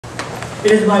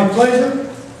It is my pleasure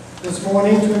this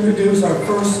morning to introduce our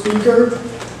first speaker,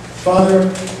 Father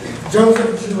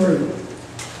Joseph Giroux.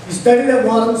 He studied at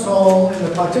Wadhams Hall in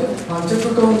the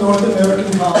Pontifical North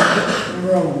American College in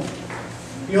Rome.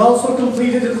 He also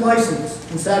completed his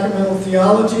license in sacramental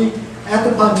theology at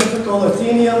the Pontifical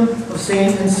Athenaeum of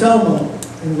St. Anselmo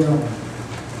in Rome.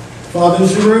 Father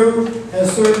Giroux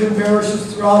has served in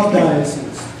parishes throughout the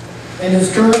diocese and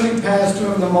is currently pastor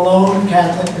of the Malone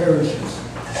Catholic parishes.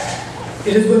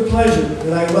 It is with pleasure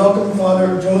that I welcome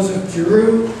Father Joseph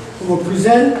Giroux, who will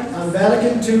present on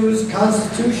Vatican II's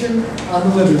Constitution on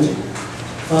the Liturgy.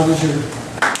 Father Giroux.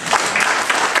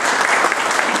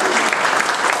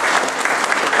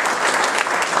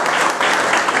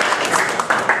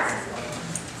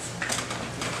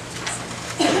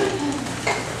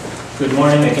 Good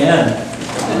morning again.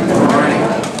 Good morning.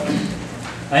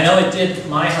 I know it did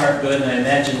my heart good, and I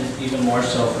imagine even more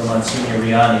so for Monsignor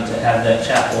Riani, to have that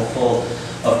chapel full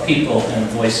of people and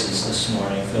voices this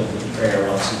morning, filled with prayer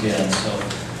once again. So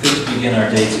good to begin our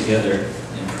day together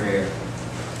in prayer.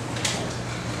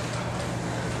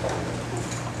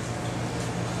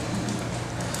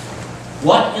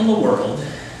 What in the world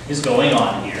is going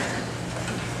on here?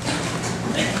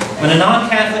 When a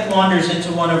non-Catholic wanders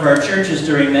into one of our churches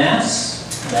during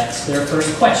Mass, that's their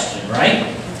first question,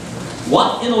 right?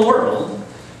 What in the world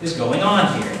is going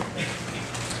on here?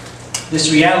 This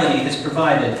reality has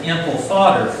provided ample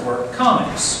fodder for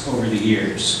comics over the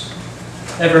years.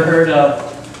 Ever heard of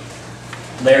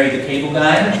Larry the Cable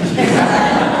Guy?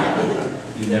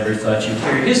 You never thought you'd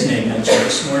hear his name mentioned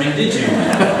this morning, did you?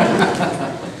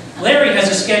 Larry has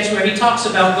a sketch where he talks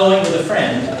about going with a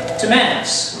friend to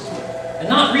Mass and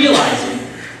not realizing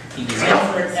he was in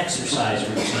for an exercise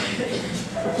routine.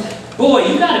 Boy,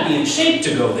 you gotta be in shape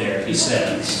to go there, he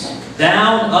says.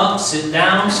 Down, up, sit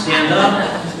down, stand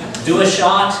up, do a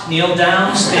shot, kneel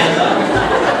down, stand up.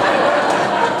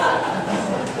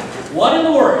 What in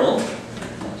the world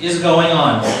is going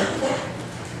on here?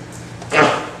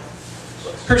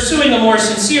 Pursuing a more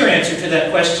sincere answer to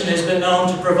that question has been known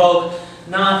to provoke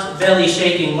not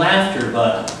belly-shaking laughter,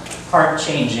 but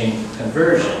heart-changing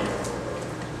conversion.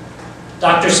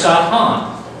 Dr. Scott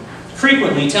Hahn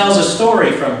frequently tells a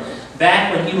story from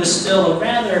back when he was still a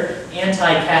rather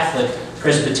anti-Catholic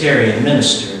Presbyterian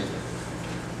minister.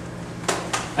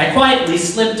 I quietly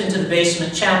slipped into the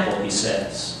basement chapel, he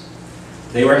says.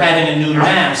 They were having a noon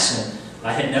Mass, and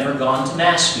I had never gone to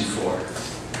Mass before.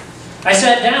 I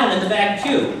sat down in the back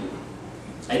pew.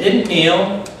 I didn't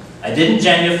kneel, I didn't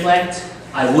genuflect,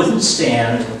 I wouldn't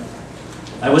stand.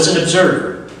 I was an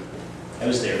observer. I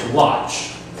was there to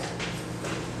watch.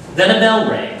 Then a bell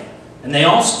rang, and they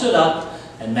all stood up,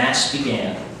 and Mass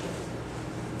began.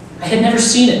 I had never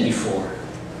seen it before.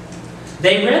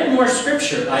 They read more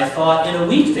scripture, I thought, in a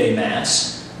weekday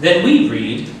Mass than we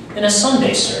read in a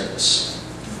Sunday service.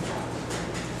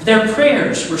 Their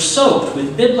prayers were soaked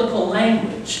with biblical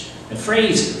language and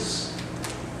phrases.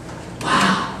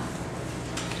 Wow!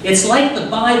 It's like the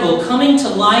Bible coming to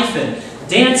life and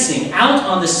dancing out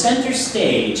on the center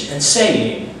stage and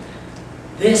saying,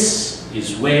 "This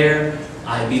is where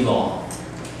I belong."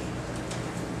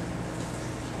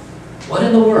 What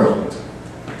in the world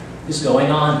is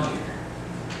going on here?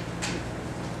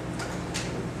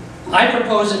 I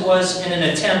propose it was in an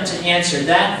attempt to answer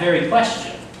that very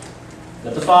question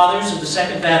that the Fathers of the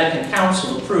Second Vatican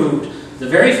Council approved the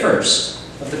very first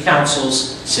of the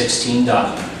Council's 16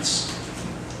 documents.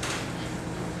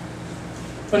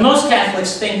 When most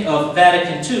Catholics think of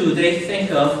Vatican II, they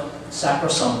think of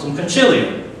Sacrosanctum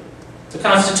Concilium, the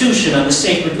Constitution on the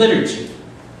Sacred Liturgy,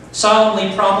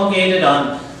 solemnly promulgated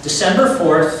on December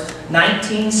 4th,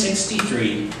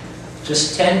 1963,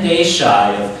 just 10 days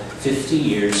shy of 50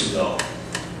 years ago.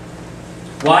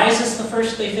 Why is this the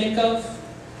first they think of?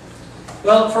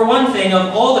 Well, for one thing,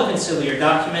 of all the conciliar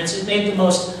documents, it made the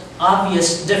most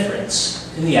obvious difference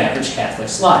in the average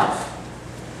Catholic's life.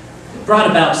 It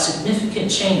brought about significant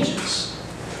changes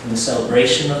in the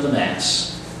celebration of the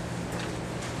Mass.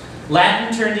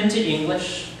 Latin turned into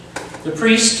English, the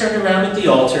priest turned around at the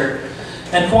altar,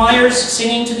 and choirs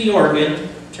singing to the organ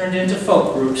turned into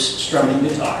folk groups strumming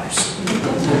guitars.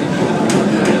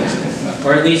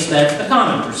 Or at least that's the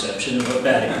common perception of what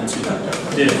Vatican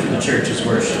II did for the Church's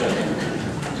worship.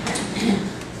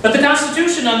 But the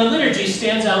Constitution on the Liturgy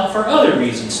stands out for other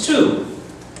reasons too.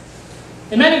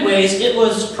 In many ways, it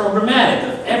was programmatic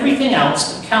of everything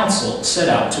else the Council set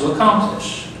out to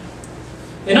accomplish.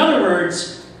 In other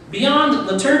words, beyond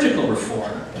liturgical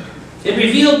reform, it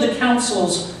revealed the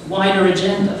Council's wider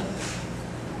agenda.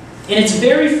 In its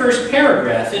very first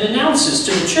paragraph, it announces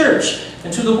to the Church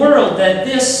and to the world that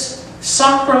this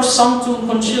Sacrosanctum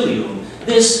Concilium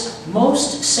this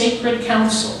most sacred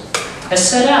council has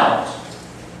set out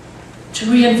to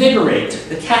reinvigorate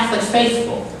the Catholic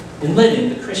faithful in living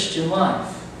the Christian life,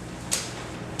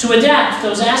 to adapt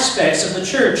those aspects of the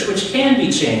Church which can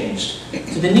be changed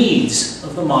to the needs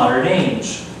of the modern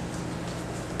age,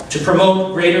 to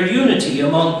promote greater unity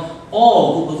among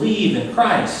all who believe in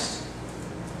Christ,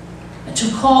 and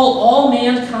to call all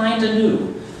mankind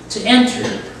anew to enter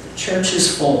the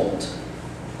Church's fold.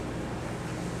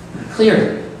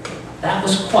 Clearly, that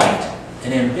was quite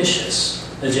an ambitious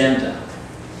agenda.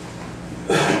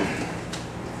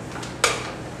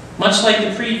 Much like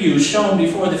the previews shown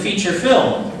before the feature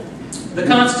film, the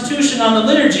Constitution on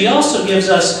the Liturgy also gives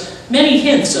us many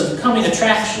hints of the coming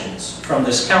attractions from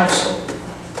this council.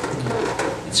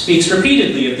 It speaks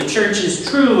repeatedly of the Church's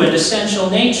true and essential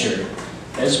nature,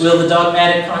 as will the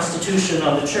dogmatic Constitution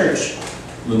on the Church,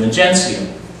 Lumen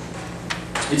Gentium.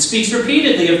 It speaks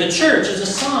repeatedly of the Church as a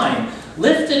sign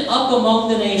lifted up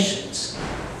among the nations,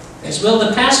 as will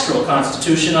the pastoral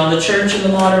Constitution on the Church in the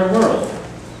modern world,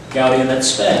 Gaudium et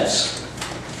Spes.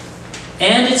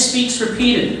 And it speaks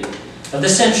repeatedly of the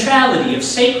centrality of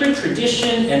sacred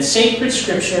tradition and sacred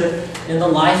scripture in the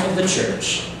life of the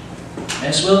Church,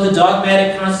 as will the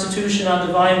dogmatic Constitution on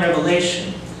divine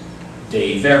revelation,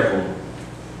 Dei Verbum.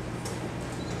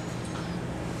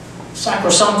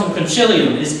 Sacrosanctum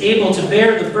Concilium is able to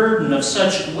bear the burden of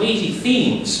such weighty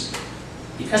themes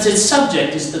because its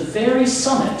subject is the very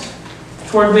summit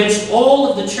toward which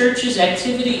all of the Church's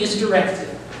activity is directed,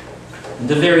 and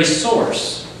the very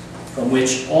source from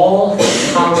which all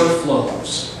power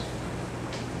flows.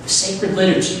 The sacred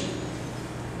liturgy,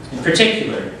 in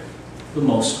particular, the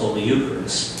Most Holy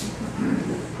Eucharist.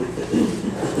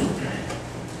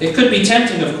 It could be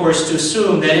tempting, of course, to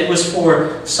assume that it was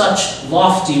for such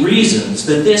lofty reasons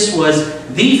that this was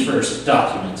the first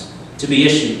document to be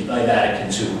issued by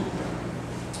Vatican II.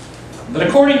 But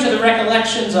according to the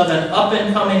recollections of an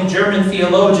up-and-coming German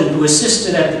theologian who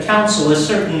assisted at the council, a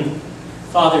certain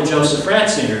Father Joseph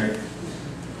Ratzinger,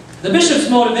 the bishop's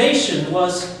motivation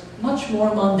was much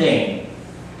more mundane.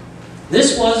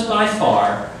 This was by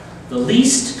far the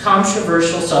least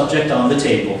controversial subject on the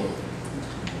table,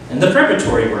 and the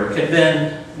preparatory work had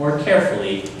been more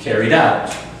carefully carried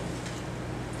out.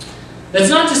 That's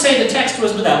not to say the text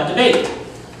was without debate.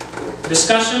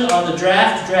 Discussion on the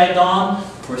draft dragged on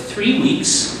for 3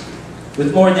 weeks,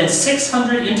 with more than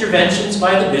 600 interventions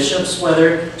by the bishops,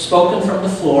 whether spoken from the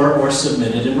floor or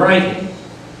submitted in writing.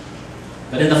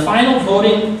 But in the final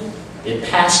voting, it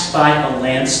passed by a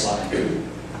landslide.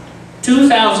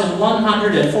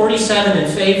 2,147 in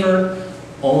favor,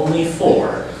 only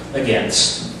 4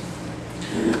 against.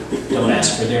 Don't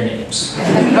ask for their names.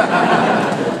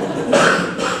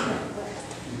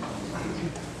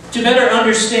 To better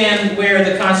understand where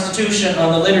the Constitution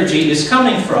on the Liturgy is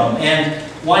coming from and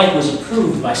why it was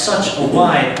approved by such a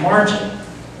wide margin,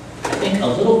 I think a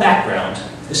little background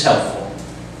is helpful.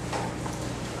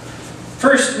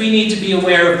 First, we need to be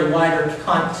aware of the wider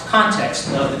context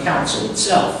of the Council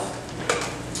itself.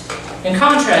 In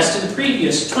contrast to the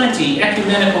previous 20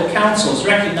 ecumenical councils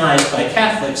recognized by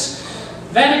Catholics,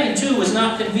 Vatican II was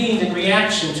not convened in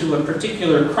reaction to a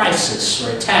particular crisis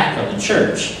or attack on the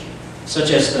Church,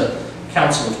 such as the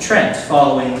Council of Trent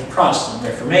following the Protestant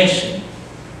Reformation.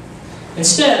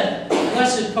 Instead,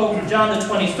 Blessed Pope John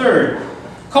XXIII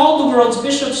called the world's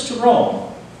bishops to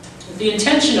Rome with the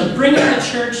intention of bringing the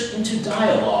Church into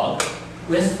dialogue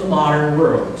with the modern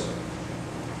world.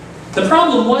 The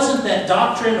problem wasn't that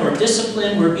doctrine or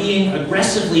discipline were being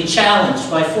aggressively challenged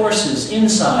by forces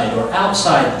inside or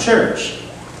outside the Church.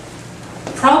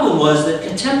 The problem was that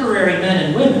contemporary men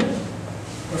and women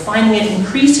were finding it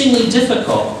increasingly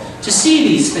difficult to see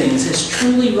these things as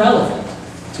truly relevant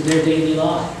to their daily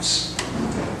lives.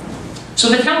 So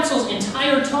the Council's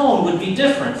entire tone would be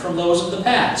different from those of the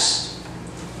past,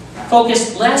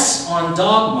 focused less on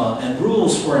dogma and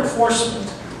rules for enforcement,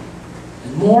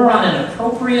 and more on an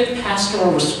appropriate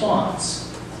pastoral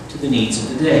response to the needs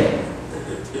of the day.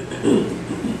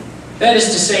 That is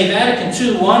to say, Vatican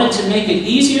II wanted to make it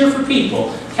easier for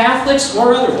people, Catholics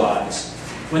or otherwise,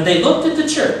 when they looked at the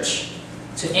Church,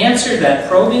 to answer that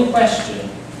probing question,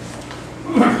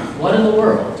 what in the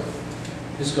world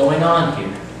is going on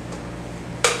here?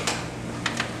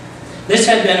 This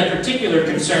had been a particular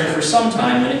concern for some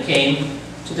time when it came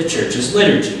to the Church's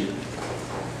liturgy.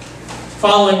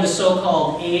 Following the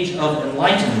so-called Age of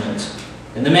Enlightenment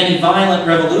and the many violent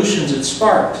revolutions it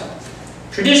sparked,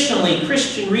 traditionally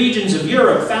Christian regions of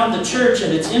Europe found the Church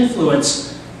and its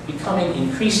influence becoming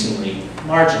increasingly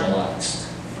marginalized.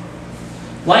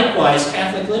 Likewise,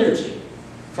 Catholic liturgy,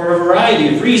 for a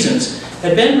variety of reasons,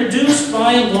 had been reduced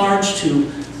by and large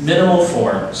to minimal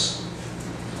forms.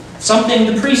 Something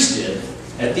the priest did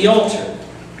at the altar,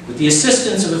 with the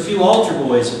assistance of a few altar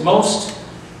boys at most,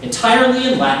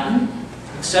 entirely in Latin,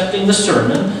 accepting the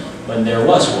sermon when there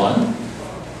was one,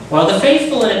 while the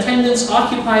faithful in attendance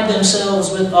occupied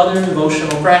themselves with other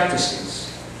devotional practices,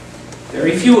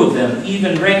 very few of them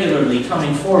even regularly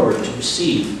coming forward to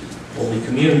receive Holy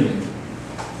Communion.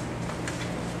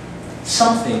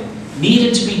 Something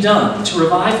needed to be done to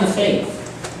revive the faith,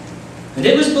 and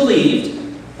it was believed,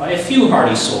 by a few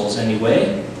hardy souls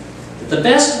anyway, that the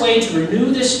best way to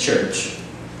renew this church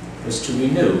was to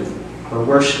renew her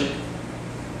worship.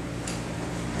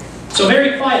 So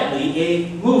very quietly, a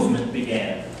movement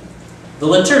began, the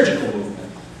liturgical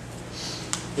movement.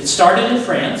 It started in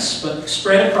France, but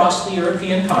spread across the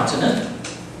European continent,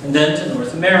 and then to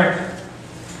North America.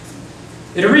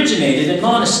 It originated in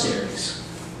monasteries,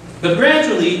 but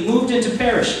gradually moved into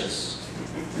parishes.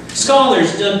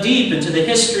 Scholars dug deep into the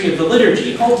history of the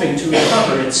liturgy, hoping to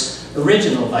recover its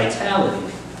original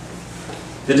vitality.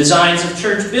 The designs of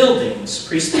church buildings,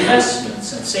 priestly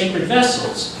vestments, and sacred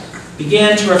vessels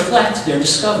began to reflect their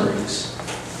discoveries,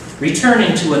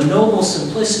 returning to a noble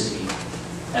simplicity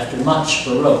after much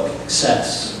Baroque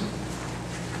excess.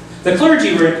 The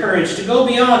clergy were encouraged to go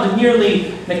beyond a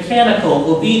merely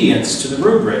mechanical obedience to the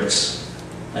rubrics,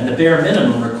 and the bare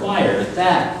minimum required at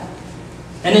that,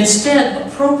 and instead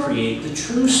appropriate the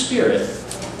true spirit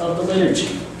of the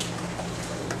liturgy.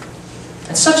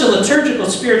 And such a liturgical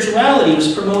spirituality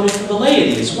was promoted for the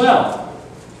laity as well,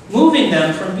 moving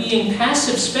them from being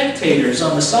passive spectators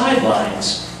on the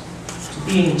sidelines to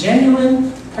being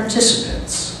genuine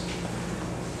participants.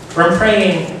 From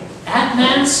praying at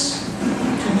Mass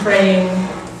to praying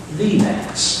the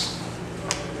Mass.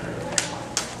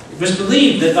 It was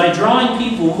believed that by drawing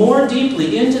people more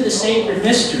deeply into the sacred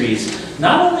mysteries,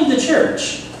 not only the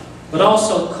Church, but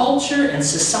also culture and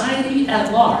society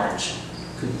at large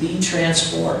could be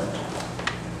transformed.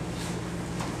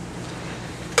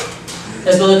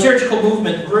 As the liturgical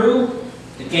movement grew,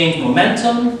 it gained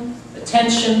momentum,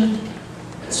 attention,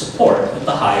 and support at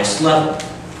the highest level.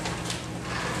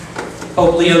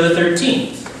 Pope Leo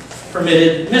XIII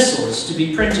permitted missals to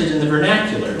be printed in the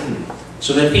vernacular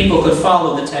so that people could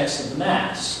follow the text of the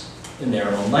Mass in their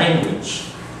own language.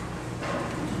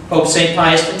 Pope St.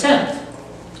 Pius X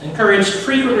encouraged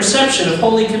frequent reception of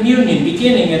Holy Communion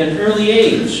beginning at an early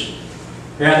age,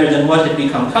 rather than what had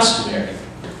become customary,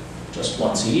 just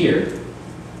once a year.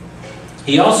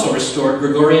 He also restored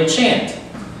Gregorian chant,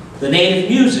 the native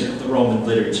music of the Roman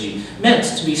liturgy,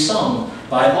 meant to be sung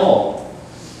by all,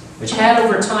 which had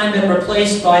over time been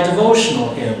replaced by devotional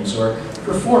hymns or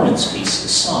performance pieces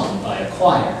sung by a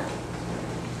choir.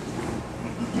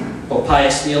 Pope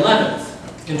Pius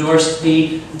XI endorsed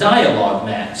the dialogue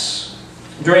Mass,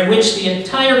 during which the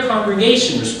entire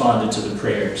congregation responded to the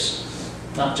prayers,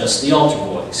 not just the altar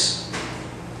boys.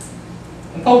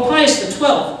 And Pope Pius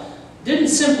XII didn't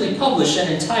simply publish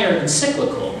an entire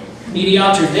encyclical,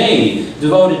 Mediator Dei,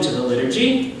 devoted to the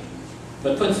liturgy,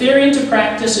 but put theory into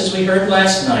practice, as we heard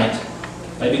last night,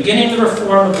 by beginning the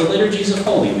reform of the liturgies of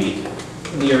Holy Week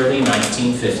in the early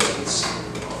 1950s.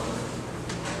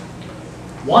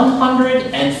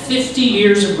 150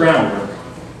 years of groundwork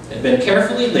had been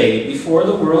carefully laid before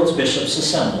the world's bishops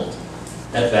assembled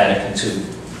at Vatican II.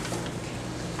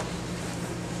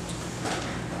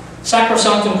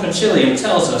 Sacrosanctum Concilium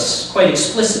tells us quite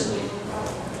explicitly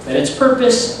that its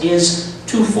purpose is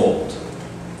twofold: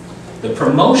 the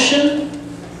promotion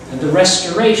and the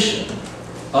restoration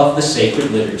of the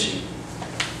sacred liturgy.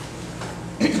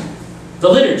 The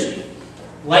liturgy,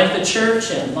 like the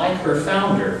Church and like her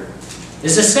founder,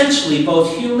 is essentially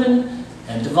both human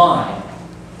and divine,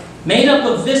 made up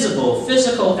of visible,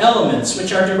 physical elements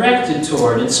which are directed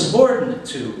toward and subordinate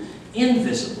to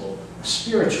invisible,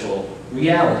 spiritual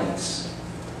realities.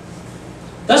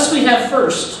 Thus we have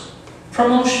first,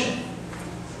 promotion.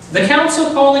 The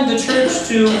Council calling the Church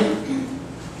to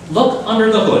look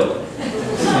under the hood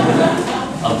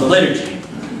of the liturgy,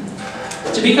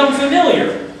 to become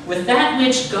familiar with that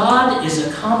which God is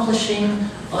accomplishing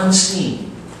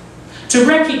unseen, to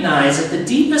recognize at the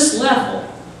deepest level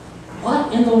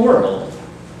what in the world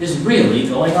is really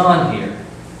going on here.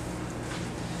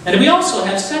 And we also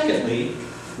have, secondly,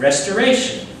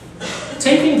 restoration,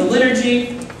 taking the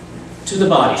liturgy to the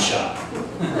body shop.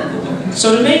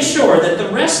 So to make sure that the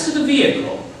rest of the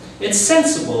vehicle, its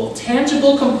sensible,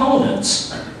 tangible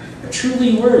components, are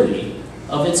truly worthy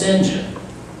of its engine.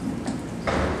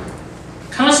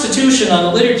 Constitution on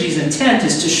the liturgy's intent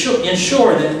is to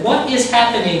ensure that what is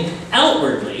happening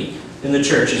outwardly in the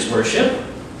Church's worship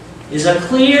is a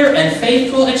clear and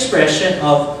faithful expression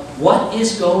of what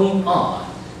is going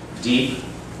on deep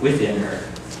within her.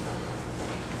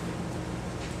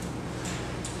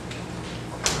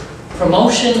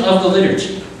 Promotion of the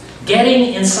liturgy,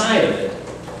 getting inside of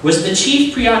it, was the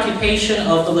chief preoccupation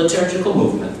of the liturgical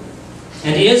movement,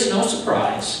 and is, no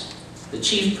surprise, the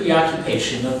chief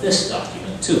preoccupation of this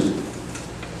document too.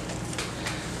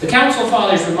 The Council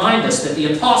Fathers remind us that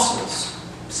the apostles,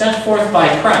 sent forth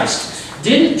by Christ,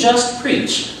 didn't just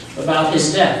preach about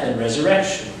his death and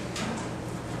resurrection.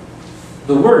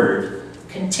 The Word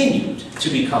continued to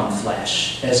become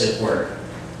flesh, as it were,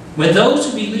 when those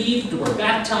who believed were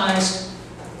baptized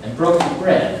and broke the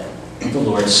bread of the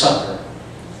Lord's Supper.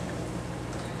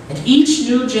 And each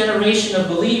new generation of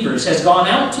believers has gone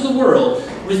out to the world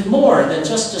with more than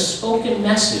just a spoken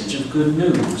message of good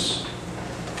news,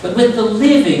 but with the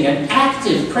living and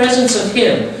active presence of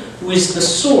Him who is the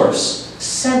source,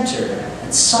 center,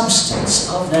 and substance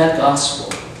of that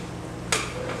gospel.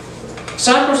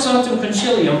 Sacrosanctum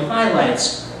Concilium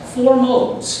highlights 4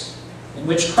 modes in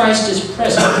which Christ is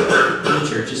present in the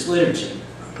Church's liturgy.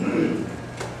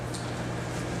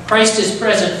 Christ is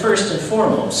present first and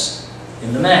foremost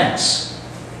in the Mass,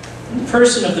 in the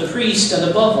person of the priest,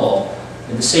 and above all,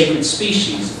 in the sacred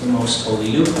species of the Most Holy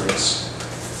Eucharist.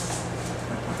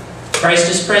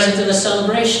 Christ is present in the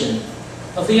celebration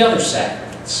of the other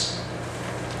sacraments.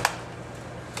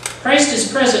 Christ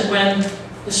is present when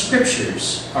the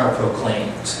Scriptures are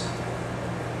proclaimed.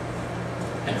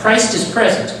 And Christ is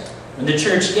present when the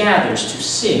Church gathers to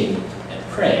sing and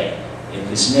pray in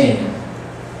His name.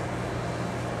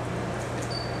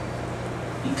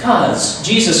 Because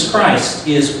Jesus Christ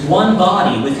is one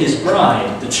body with His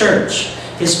bride, the Church,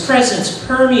 His presence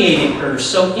permeating her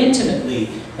so intimately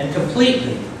and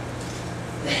completely,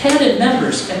 the head and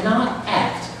members cannot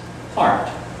act apart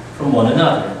from one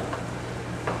another.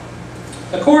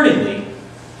 Accordingly,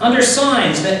 under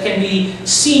signs that can be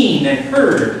seen and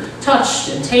heard, touched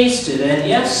and tasted, and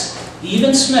yes,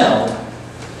 even smelled,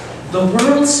 the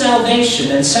world's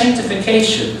salvation and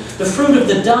sanctification, the fruit of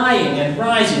the dying and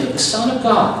rising of the Son of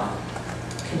God,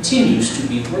 continues to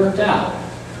be worked out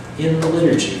in the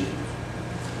liturgy.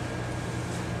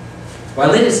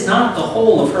 While it is not the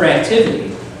whole of her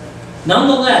activity,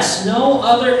 nonetheless, no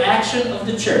other action of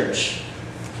the Church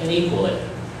can equal it.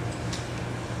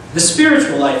 The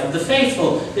spiritual life of the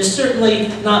faithful is certainly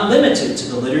not limited to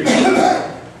the liturgy.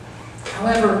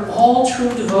 However, all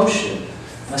true devotion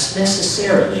must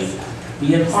necessarily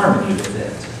be in harmony with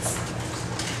it.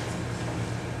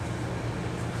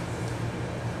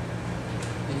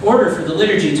 In order for the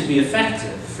liturgy to be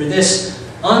effective, for this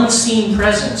unseen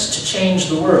presence to change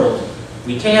the world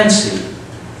we can see,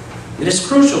 it is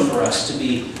crucial for us to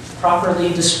be properly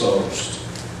disposed,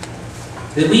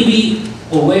 that we be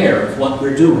aware of what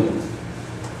we're doing,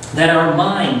 that our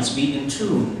minds be in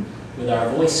tune with our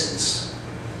voices,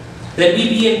 that we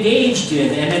be engaged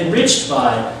in and enriched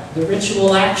by the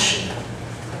ritual action,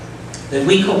 that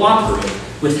we cooperate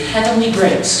with heavenly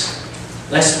grace,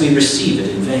 lest we receive it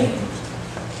in vain.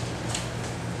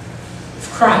 If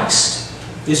Christ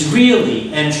is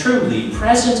really and truly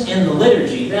present in the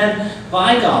liturgy, then,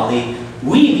 by golly,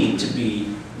 we need to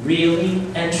be really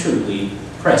and truly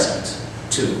present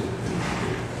too.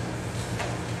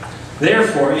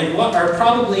 Therefore, in what are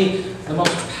probably the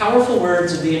most powerful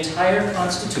words of the entire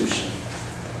Constitution,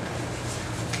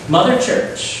 Mother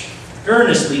Church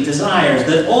earnestly desires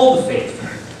that all the faithful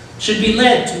should be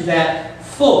led to that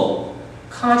full,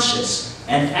 conscious,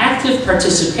 and active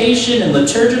participation in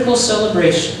liturgical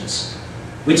celebrations,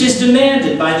 which is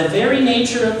demanded by the very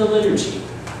nature of the liturgy,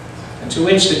 and to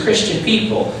which the Christian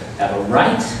people have a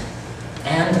right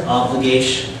and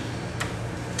obligation.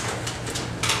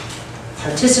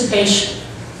 Participation.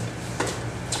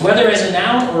 Whether as a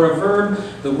noun or a verb,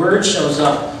 the word shows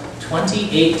up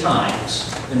 28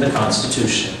 times in the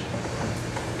Constitution.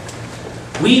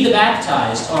 We, the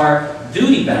baptized, are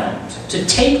duty-bound to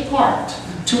take part,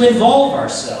 to involve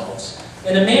ourselves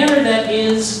in a manner that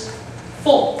is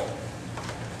full,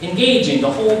 engaging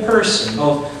the whole person,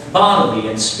 both bodily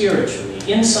and spiritually,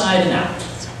 inside and out,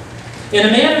 in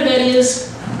a manner that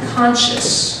is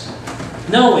conscious,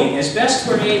 knowing as best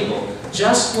we're able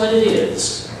just what it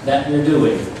is that we're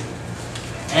doing,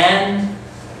 and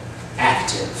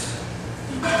active.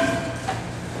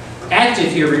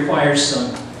 Active here requires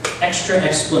some extra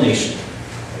explanation.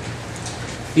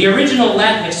 The original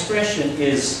Latin expression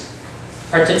is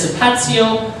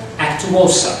participatio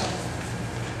actuosa.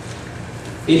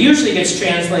 It usually gets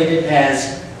translated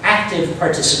as active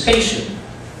participation,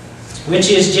 which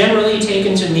is generally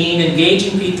taken to mean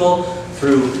engaging people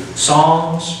through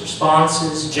songs,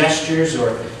 responses, gestures,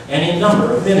 or and in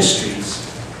number of ministries.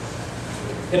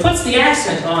 It puts the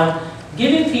accent on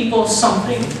giving people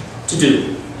something to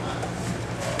do.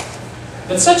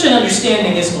 But such an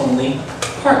understanding is only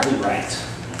partly right.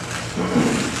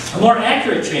 A more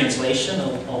accurate translation,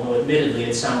 although admittedly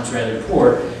it sounds rather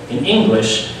poor in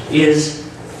English, is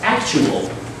actual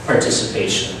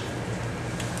participation,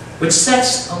 which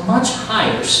sets a much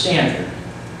higher standard.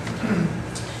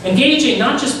 Engaging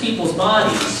not just people's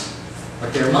bodies,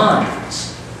 but their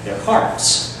minds, their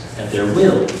hearts, and their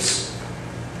wills.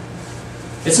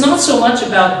 It's not so much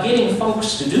about getting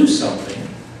folks to do something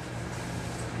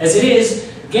as it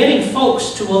is getting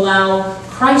folks to allow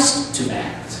Christ to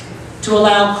act, to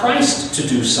allow Christ to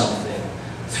do something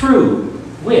through,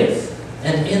 with,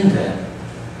 and in them.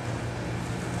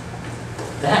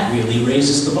 That really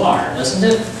raises the bar, doesn't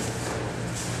it?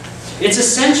 It's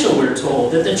essential, we're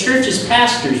told, that the church's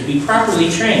pastors be properly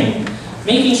trained,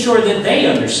 making sure that they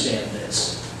understand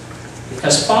this,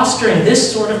 because fostering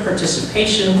this sort of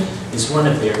participation is one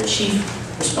of their chief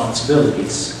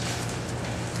responsibilities.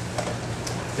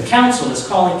 The Council is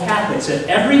calling Catholics at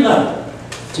every level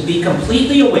to be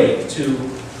completely awake to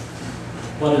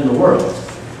what in the world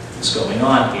is going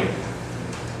on here.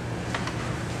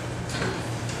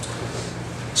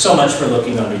 So much for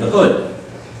looking under the hood.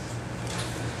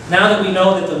 Now that we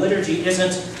know that the liturgy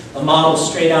isn't a model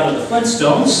straight out of the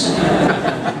Flintstones,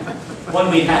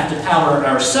 one we have to power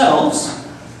ourselves,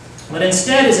 but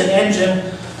instead is an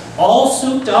engine all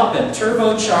souped up and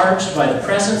turbocharged by the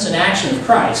presence and action of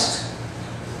Christ,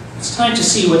 it's time to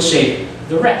see what shape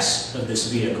the rest of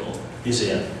this vehicle is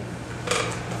in.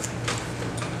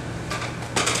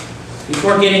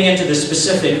 Before getting into the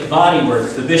specific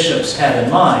bodywork the bishops have in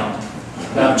mind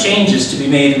about changes to be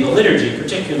made in the liturgy,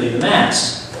 particularly the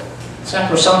Mass,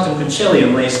 Sacrosanctum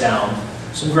Concilium lays down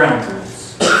some ground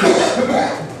rules.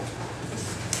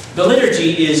 The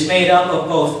liturgy is made up of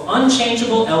both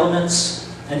unchangeable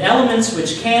elements and elements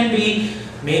which can be,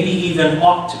 maybe even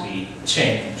ought to be,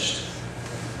 changed.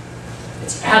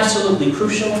 It's absolutely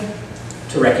crucial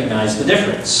to recognize the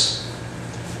difference,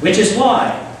 which is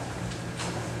why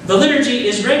the liturgy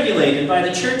is regulated by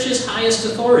the Church's highest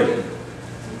authority,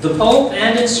 the Pope,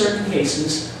 and in certain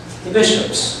cases, the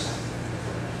bishops.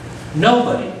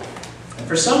 Nobody, and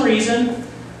for some reason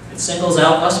it singles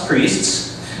out us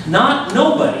priests,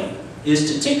 nobody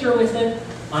is to tinker with it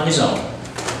on his own,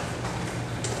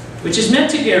 which is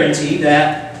meant to guarantee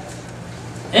that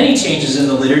any changes in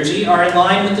the liturgy are in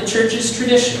line with the Church's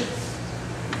tradition.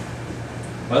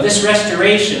 While this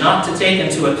restoration ought to take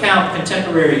into account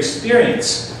contemporary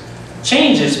experience,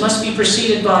 changes must be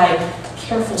preceded by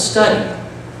careful study,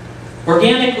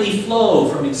 organically flow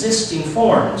from existing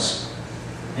forms,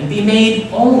 and be made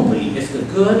only if the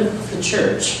good of the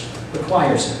Church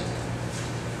requires it.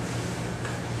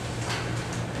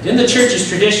 And in the Church's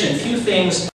tradition, few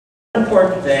things are more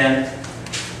important than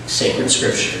sacred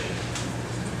Scripture,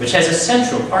 which has a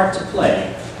central part to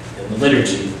play in the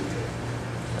liturgy.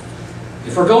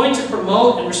 If we're going to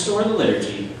promote and restore the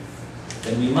liturgy,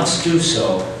 then we must do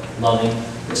so loving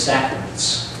the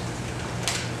sacraments.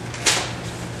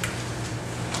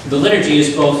 The liturgy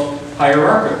is both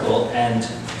hierarchical and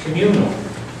communal.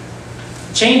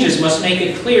 Changes must make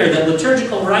it clear that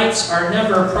liturgical rites are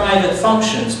never private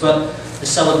functions, but the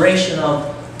celebration of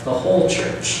the whole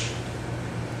Church.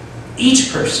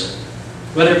 Each person,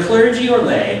 whether clergy or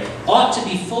lay, ought to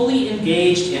be fully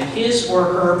engaged in his or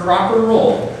her proper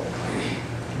role,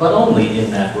 but only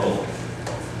in that role.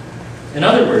 In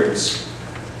other words,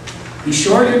 be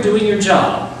sure you're doing your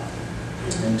job,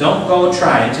 and don't go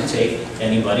trying to take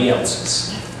anybody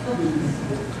else's.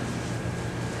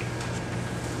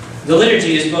 The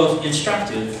liturgy is both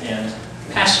instructive and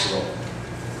pastoral.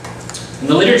 In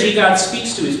the liturgy, God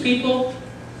speaks to his people,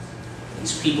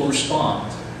 his people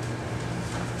respond.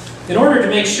 In order to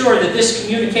make sure that this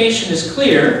communication is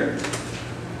clear,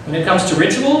 when it comes to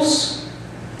rituals,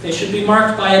 they should be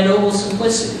marked by a noble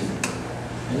simplicity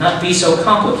and not be so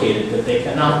complicated that they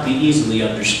cannot be easily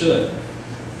understood.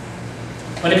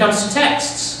 When it comes to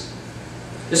texts,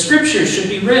 the Scriptures should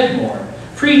be read more,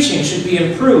 preaching should be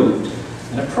improved,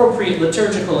 and appropriate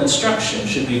liturgical instruction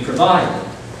should be provided.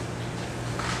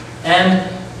 And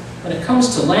when it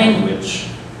comes to language,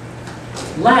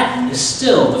 Latin is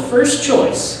still the first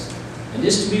choice and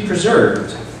is to be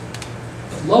preserved,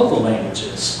 but local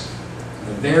languages have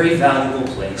a very valuable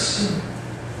place.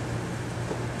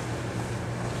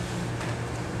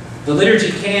 The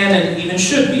liturgy can and even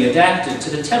should be adapted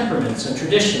to the temperaments and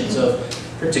traditions of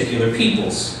particular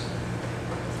peoples.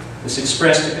 This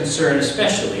expressed a concern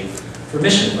especially for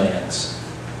mission lands.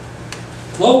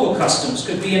 Local customs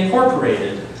could be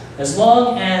incorporated as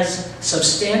long as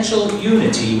substantial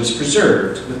unity was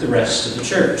preserved with the rest of the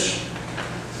church.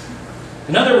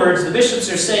 In other words, the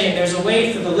bishops are saying there's a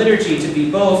way for the liturgy to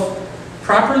be both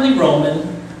properly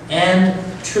Roman and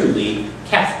truly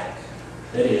Catholic,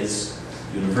 that is,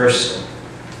 universal.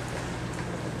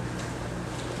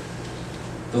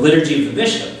 The liturgy of the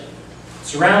bishop,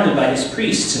 surrounded by his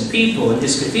priests and people in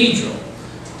his cathedral,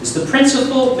 is the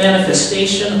principal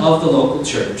manifestation of the local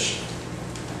church,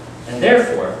 and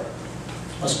therefore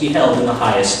must be held in the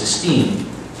highest esteem.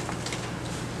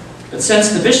 But since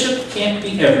the bishop can't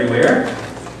be everywhere,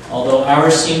 although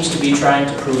ours seems to be trying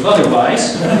to prove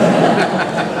otherwise,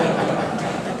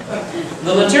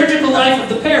 the liturgical life of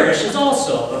the parish is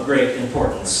also of great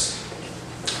importance.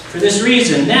 For this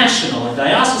reason, national and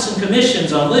diocesan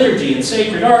commissions on liturgy and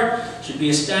sacred art should be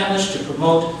established to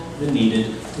promote the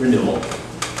needed renewal.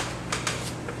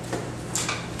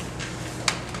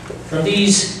 From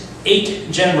these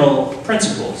 8 general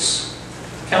principles,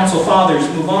 Council Fathers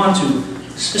move on to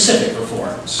specific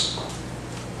reforms.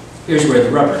 Here's where the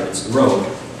rubber hits the road.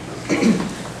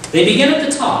 They begin at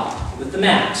the top with the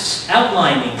Mass,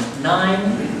 outlining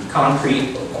 9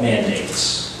 concrete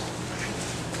mandates.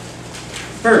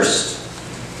 First,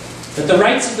 that the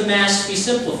rites of the Mass be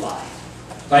simplified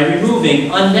by removing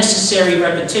unnecessary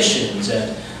repetitions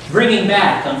and bringing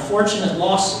back unfortunate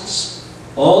losses,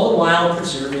 all the while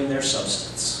preserving their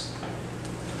substance.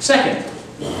 Second,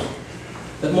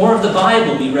 that more of the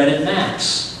Bible be read at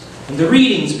Mass, and the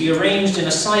readings be arranged in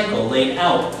a cycle laid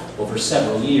out over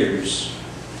several years.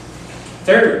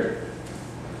 Third,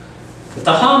 that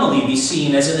the homily be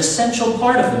seen as an essential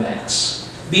part of the Mass,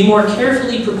 be more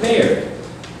carefully prepared,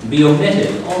 and be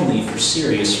omitted only for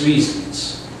serious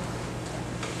reasons.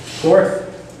 Fourth,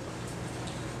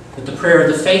 that the prayer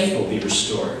of the faithful be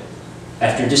restored,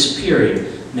 after disappearing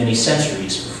many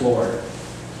centuries before.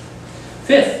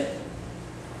 Fifth,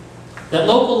 that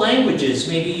local languages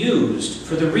may be used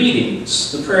for the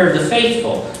readings, the prayer of the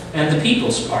faithful, and the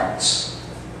people's parts.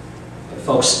 But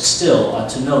folks still ought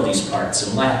to know these parts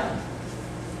in Latin.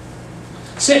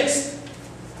 Sixth,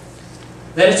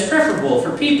 that it's preferable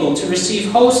for people to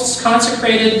receive hosts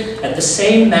consecrated at the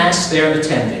same Mass they are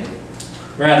attending,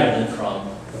 rather than from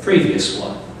a previous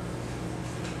one.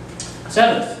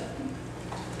 Seventh,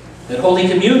 that Holy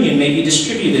Communion may be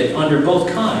distributed under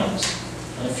both kinds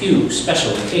on a few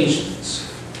special occasions.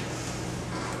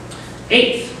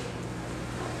 Eighth,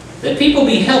 that people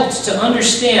be helped to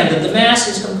understand that the Mass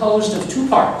is composed of 2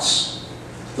 parts,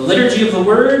 the liturgy of the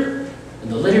Word and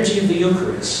the liturgy of the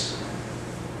Eucharist,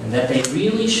 and that they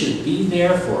really should be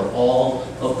there for all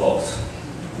of both.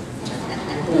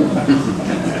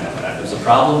 There's a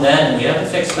problem then, and we haven't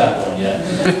fixed that one yet.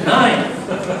 9.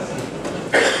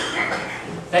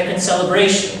 Vatican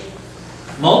celebration.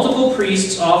 Multiple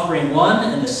priests offering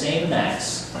one and the same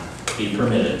Mass be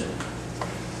permitted.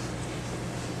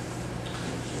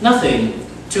 Nothing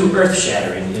too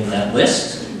earth-shattering in that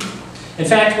list. In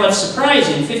fact, what's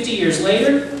surprising 50 years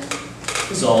later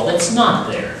is all that's not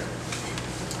there.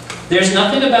 There's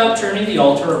nothing about turning the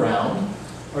altar around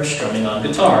or strumming on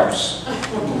guitars.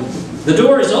 The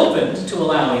door is opened to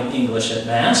allowing English at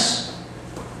Mass,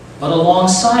 but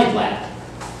alongside Latin,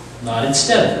 not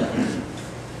instead of it.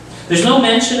 There's no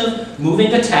mention of moving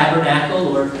the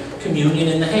tabernacle or communion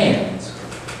in the hands.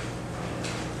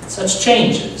 Such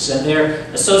changes and their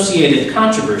associated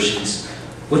controversies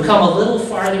would come a little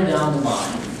farther down the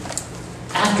line,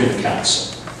 after the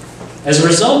Council, as a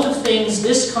result of things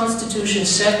this Constitution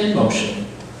set in motion,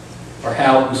 or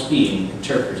how it was being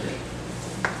interpreted.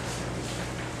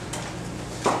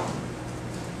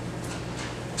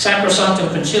 Sacrosanctum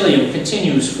Concilium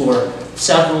continues for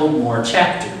several more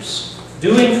chapters,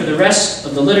 doing for the rest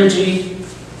of the liturgy,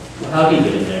 well, how'd he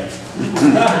get in there?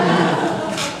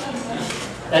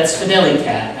 That's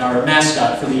Fidelicat, our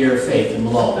mascot for the Year of Faith in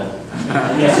Malone.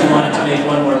 And yes, he wanted to make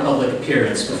one more public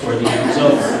appearance before the year was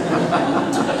over.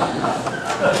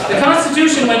 The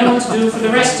Constitution went on to do for the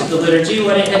rest of the liturgy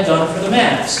what it had done for the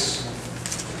Mass,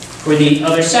 for the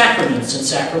other sacraments and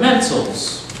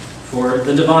sacramentals, for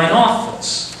the divine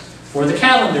office, for the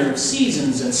calendar of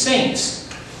seasons and saints,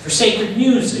 for sacred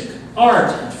music,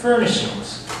 art, and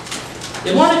furnishings.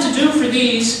 It wanted to do for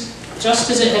these just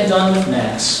as it had done with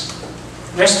Mass,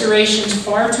 restorations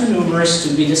far too numerous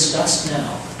to be discussed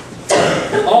now.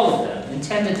 All of them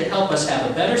intended to help us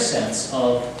have a better sense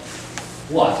of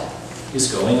what is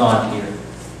going on here.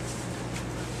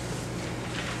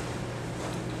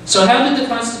 So how did the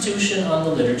Constitution on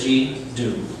the liturgy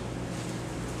do?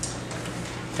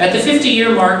 At the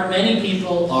 50-year mark, many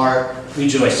people are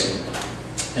rejoicing,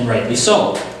 and rightly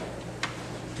so.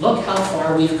 Look how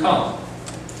far we've come.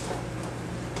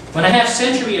 When a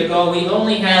half-century ago we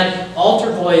only had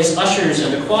altar boys, ushers,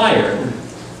 and a choir,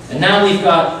 and now we've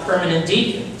got permanent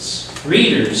deacons,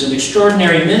 readers, and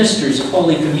extraordinary ministers of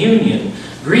Holy Communion,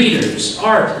 greeters,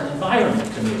 art, and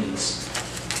environment committees.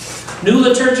 New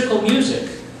liturgical music,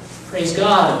 praise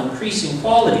God, of increasing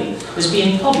quality, is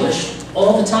being published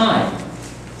all the time.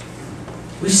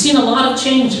 We've seen a lot of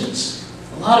changes,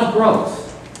 a lot of growth,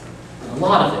 and a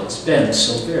lot of it's been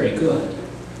so very good.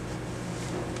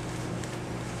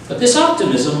 But this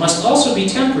optimism must also be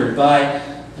tempered by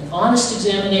an honest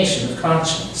examination of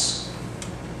conscience.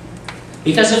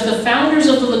 Because if the founders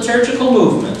of the liturgical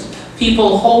movement,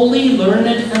 people holy, learned,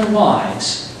 and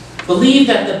wise, believed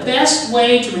that the best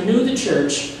way to renew the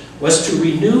church was to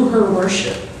renew her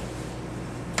worship,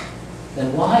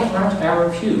 then why aren't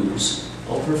our pews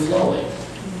overflowing?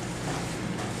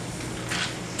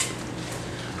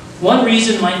 One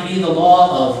reason might be the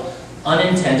law of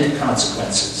unintended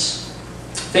consequences.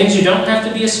 Things you don't have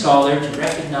to be a scholar to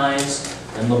recognize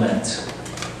and lament.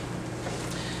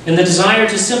 In the desire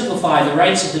to simplify the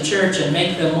rites of the church and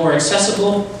make them more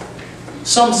accessible,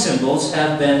 some symbols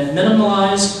have been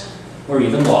minimalized or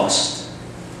even lost.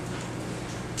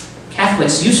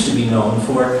 Catholics used to be known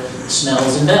for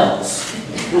smells and bells.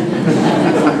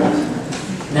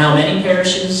 Now many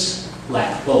parishes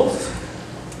lack both.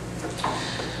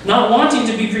 Not wanting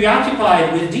to be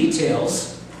preoccupied with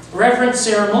details, reverent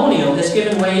ceremonial has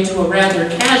given way to a rather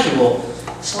casual,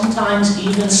 sometimes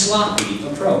even sloppy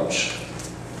approach.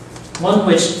 One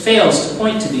which fails to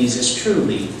point to these as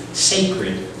truly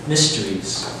sacred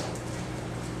mysteries.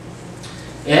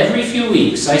 Every few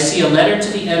weeks I see a letter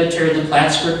to the editor of the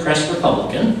Plattsburgh Press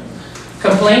Republican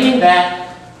complaining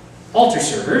that altar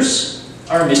servers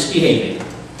are misbehaving.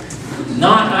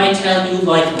 Not, I tell you,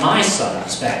 like my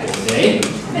sons back in the day.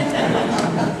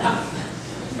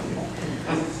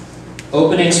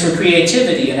 Openings for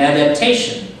creativity and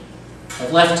adaptation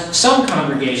have left some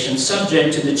congregations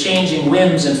subject to the changing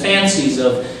whims and fancies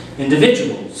of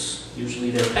individuals,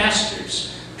 usually their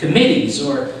pastors, committees,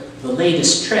 or the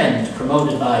latest trend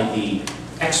promoted by the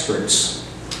experts.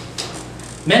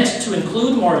 Meant to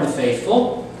include more of the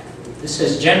faithful, this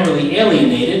has generally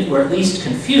alienated or at least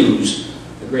confused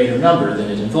a greater number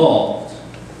than it involved.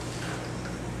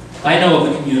 I know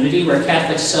of a community where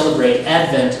Catholics celebrate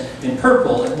Advent in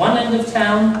purple at one end of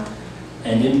town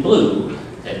and in blue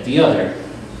at the other.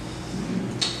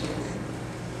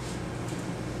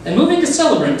 And moving the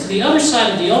celebrant to the other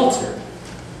side of the altar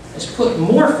has put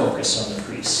more focus on the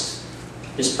priest,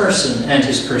 his person and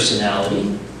his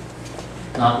personality,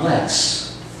 not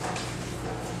less.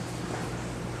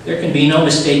 There can be no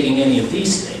mistaking any of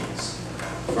these things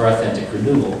for authentic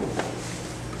renewal.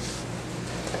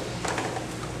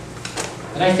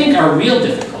 But I think our real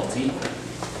difficulty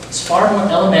is far more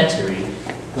elementary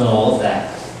than all of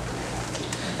that.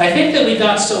 I think that we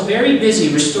got so very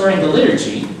busy restoring the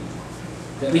liturgy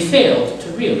that we failed to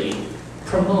really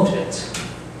promote it.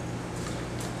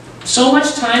 So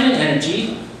much time and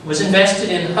energy was invested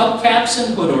in hubcaps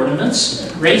and hood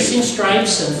ornaments, racing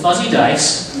stripes and fuzzy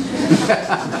dice,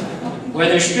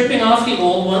 whether stripping off the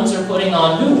old ones or putting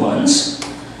on new ones,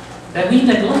 that we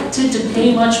neglected to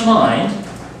pay much mind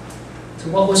to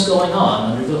what was going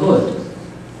on under the hood.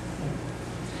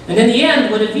 And in the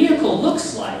end, what a vehicle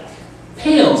looks like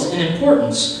pales in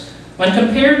importance when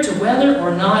compared to whether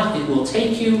or not it will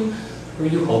take you where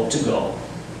you hope to go.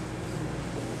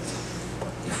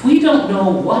 If we don't know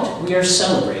what we are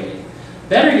celebrating,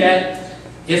 better yet,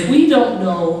 if we don't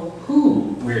know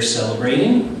who we're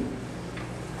celebrating,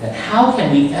 then how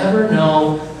can we ever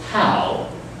know how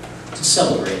to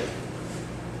celebrate?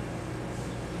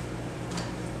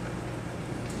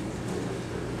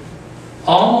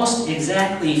 Almost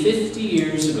exactly 50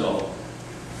 years ago,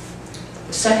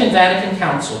 the Second Vatican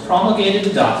Council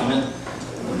promulgated a document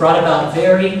that brought about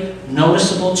very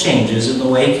noticeable changes in the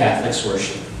way Catholics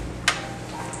worship.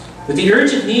 With the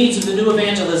urgent needs of the new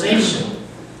evangelization,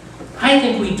 I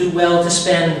think we do well to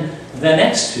spend the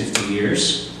next 50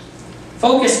 years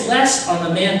focused less on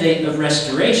the mandate of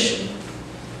restoration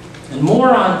and more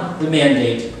on the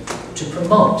mandate to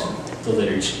promote the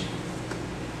liturgy.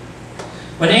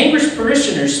 When anguished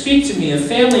parishioners speak to me of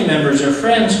family members or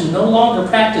friends who no longer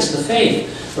practice the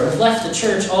faith or have left the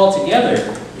church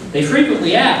altogether, they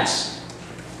frequently ask,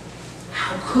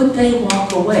 how could they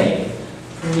walk away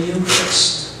from the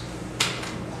Eucharist?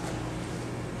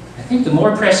 I think the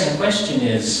more pressing question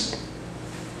is,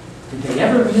 did they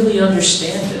ever really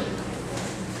understand it?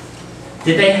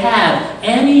 Did they have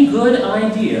any good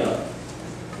idea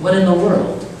what in the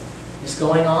world is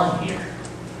going on here?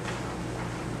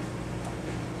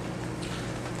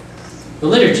 The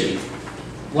liturgy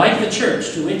like the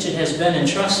church to which it has been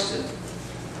entrusted,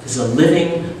 is a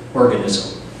living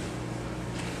organism.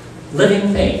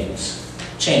 Living things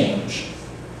change.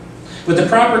 With the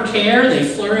proper care, they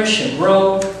flourish and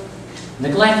grow.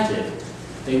 Neglected,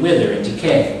 they wither and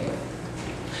decay.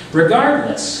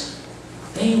 Regardless,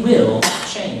 they will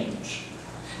change.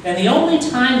 And the only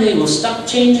time they will stop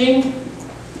changing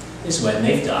is when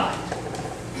they've died.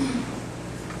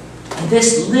 And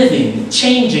this living,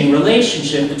 changing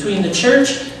relationship between the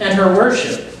church and her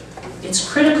worship, it's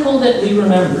critical that we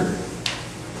remember.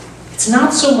 It's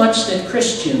not so much that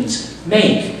Christians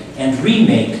make and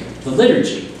remake the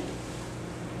liturgy.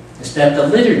 It's that the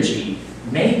liturgy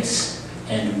makes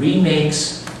and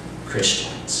remakes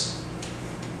Christians.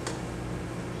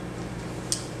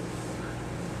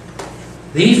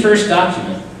 The first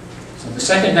document of the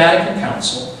Second Vatican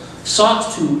Council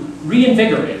sought to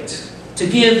reinvigorate, to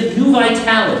give new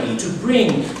vitality, to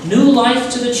bring new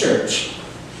life to the church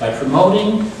by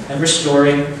promoting and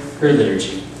restoring her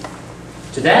liturgy.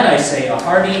 To that I say a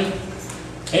hearty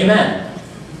amen.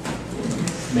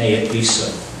 May it be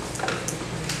so.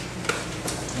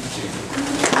 Thank you.